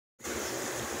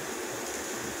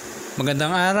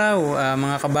Magandang araw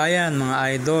mga kabayan,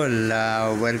 mga idol.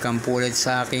 Welcome po ulit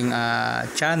sa aking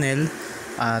channel.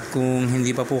 At kung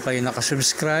hindi pa po kayo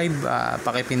nakasubscribe,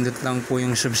 pakipindot lang po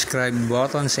yung subscribe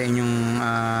button sa inyong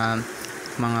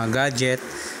mga gadget.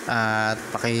 At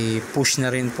paki-push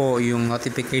na rin po yung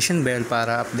notification bell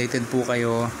para updated po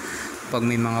kayo pag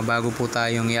may mga bago po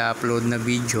tayong i-upload na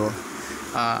video.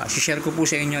 Share ko po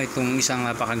sa inyo itong isang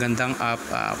napakagandang app,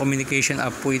 communication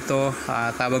app po ito.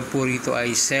 Tawag po rito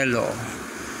ay Zello.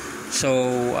 So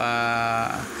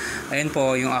ayan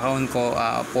po yung account ko,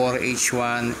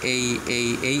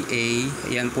 4H1AAAA.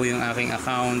 Yan po yung aking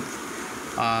account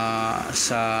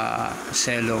sa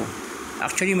Zello.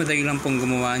 Actually madali lang pong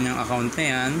gumawa ng account na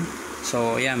yan.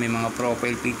 So ayan, may mga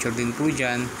profile picture din po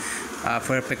dyan.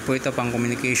 Perfect po ito pang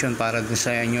communication para dun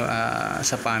sa inyo,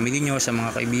 sa family nyo, sa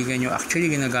mga kaibigan nyo. Actually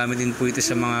ginagamit din po ito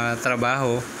sa mga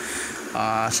trabaho,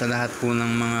 sa lahat po ng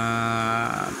mga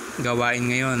gawain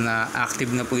ngayon.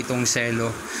 Active na po itong Zello.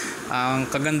 Ang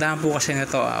kagandahan po kasi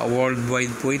nito,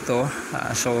 worldwide po ito.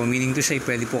 So meaning to say,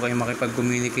 pwede po kayo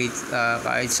makipag-communicate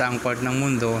kahit saang part ng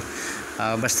mundo,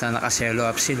 basta naka-Zello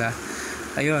app sila.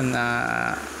 Ayun,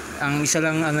 ang isa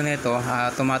lang nito,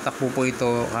 tumatakbo po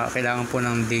ito, kailangan po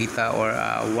ng data or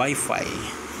wifi.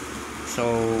 So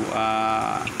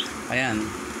ayan,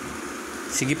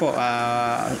 sige po,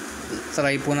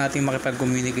 try po natin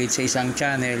makipag-communicate sa isang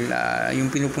channel. Yung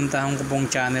pinupuntahan ko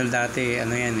pong channel dati,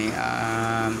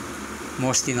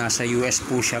 mostly nasa US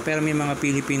po siya, pero may mga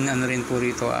Philippine rin po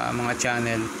rito, mga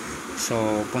channel.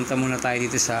 So punta muna tayo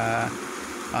dito sa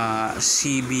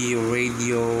CB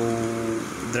Radio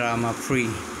Drama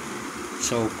Free.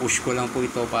 So push ko lang po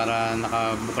ito para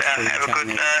nakabukas po yung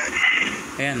channel.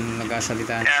 Ayan,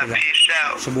 nagkasalita na sila.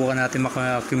 Subukan natin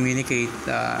maka-communicate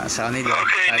sa kanila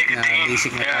kahit na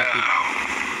basic na topic.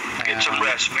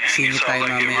 Sino tayo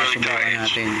mamaya, subukan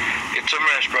natin.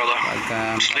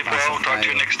 Pagka makapasok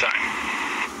tayo.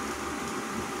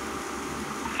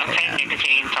 Okay,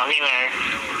 PTT, talking there.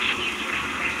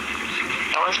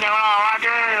 What's going on,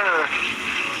 Roger?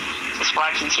 Just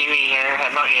watching TV here. How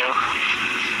about you?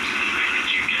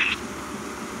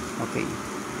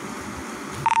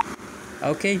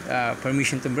 Okay,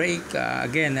 permission to break.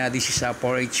 Again, this is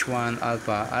 4H1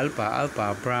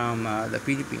 Alpha from the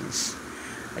Philippines.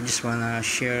 I just wanna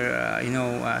share,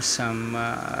 some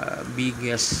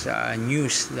biggest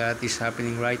news that is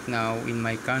happening right now in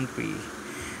my country.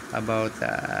 About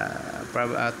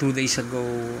 2 days ago,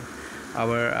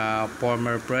 our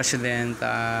former president,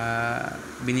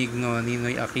 Benigno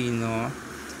Ninoy Aquino,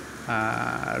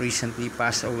 recently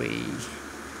passed away.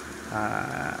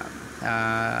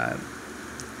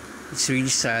 It's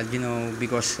really sad,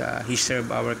 because he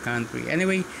served our country.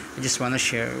 Anyway, I just want to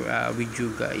share with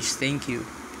you guys. Thank you.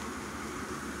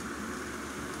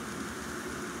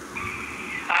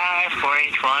 Hi,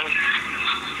 4H1.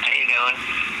 How you doing?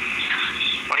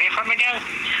 Where are you from again?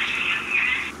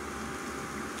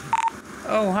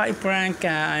 Oh, hi Frank.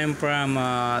 I'm from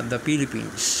the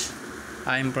Philippines.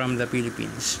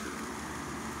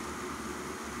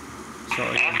 So,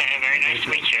 okay, very nice to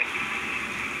meet you.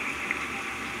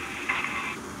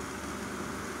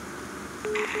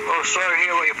 Oh, sorry to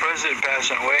hear about your president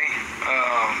passing away.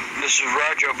 This is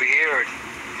Roger over here,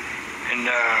 and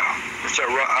it's a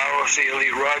ROC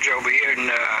Elite Roger over here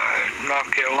in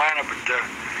North Carolina. But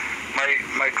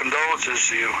my condolences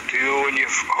to you and your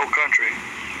whole country.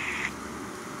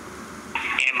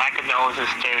 Yeah, my condolences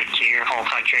to your whole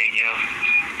country,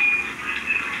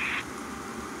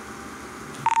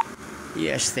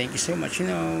 Yes, thank you so much.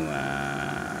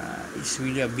 It's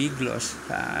really a big loss.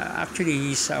 Actually,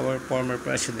 he's our former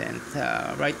president.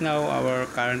 Right now, our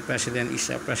current president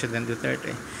is President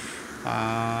Duterte.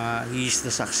 He's the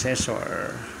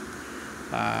successor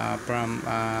from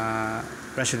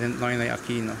President Noynoy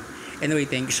Aquino. Anyway,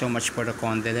 thank you so much for the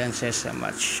condolences.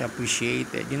 Much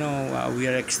appreciated. We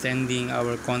are extending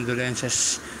our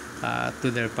condolences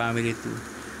to their family too.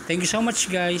 Thank you so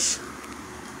much, guys.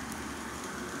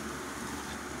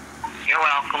 You're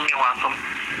welcome.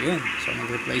 Yun, so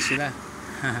nag-reply sila.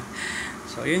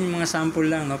 So yun yung mga sample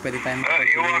lang, no? Pwede tayong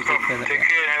you're welcome. Take care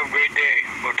and have a great day.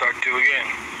 We'll talk to you again.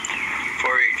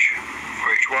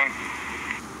 4H1.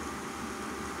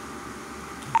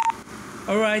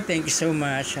 Alright, thank you so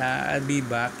much. I'll be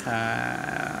back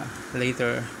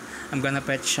later. I'm gonna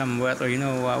fetch some water. We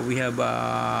have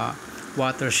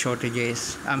water shortage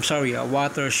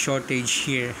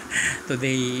here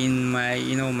today in my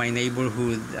my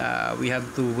neighborhood. We have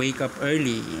to wake up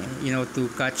early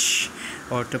to catch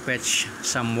or to fetch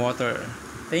some water.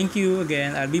 Thank you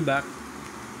again. I'll be back.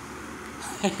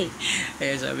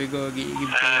 Sabi ko, sorry to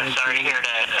hear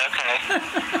that. Okay.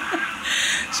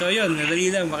 So yun,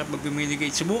 madali lang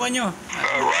makipag-communicate. Subukan nyo.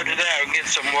 Roger that. Get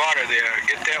some water there.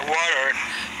 Get that water.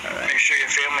 Make sure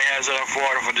your family has enough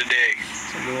water for the day.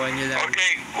 Subukan nyo lang.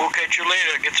 Okay, we'll catch you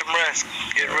later. Get some rest.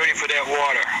 Get ready for that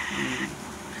water.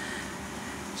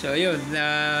 So yun,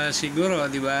 siguro,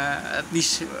 di ba, at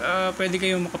least pwede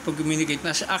kayong makapag-communicate.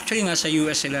 Actually, nasa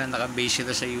US sila, naka-base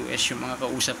sila sa US. Yung mga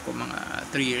kausap ko, mga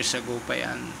 3 years ago pa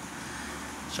yan.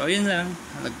 So yun lang,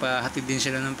 nagpahatid din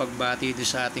sila ng pagbati doon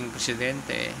sa ating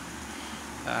presidente.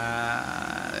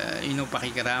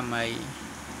 Pakikiramay.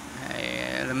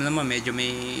 Alam naman, medyo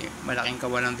may malaking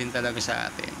kawalan din talaga sa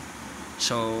atin.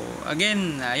 So,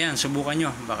 again, ayan, subukan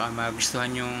nyo. Baka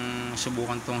magustuhan yung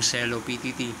subukan tong Zello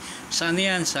PTT. Sa ano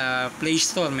yan? Sa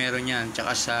playstore meron yan.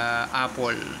 Tsaka sa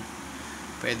Apple.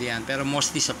 Pwede yan. Pero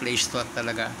mostly sa playstore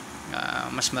talaga.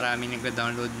 Mas marami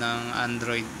nag-download ng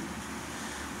Android.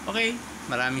 Okay,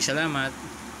 maraming salamat.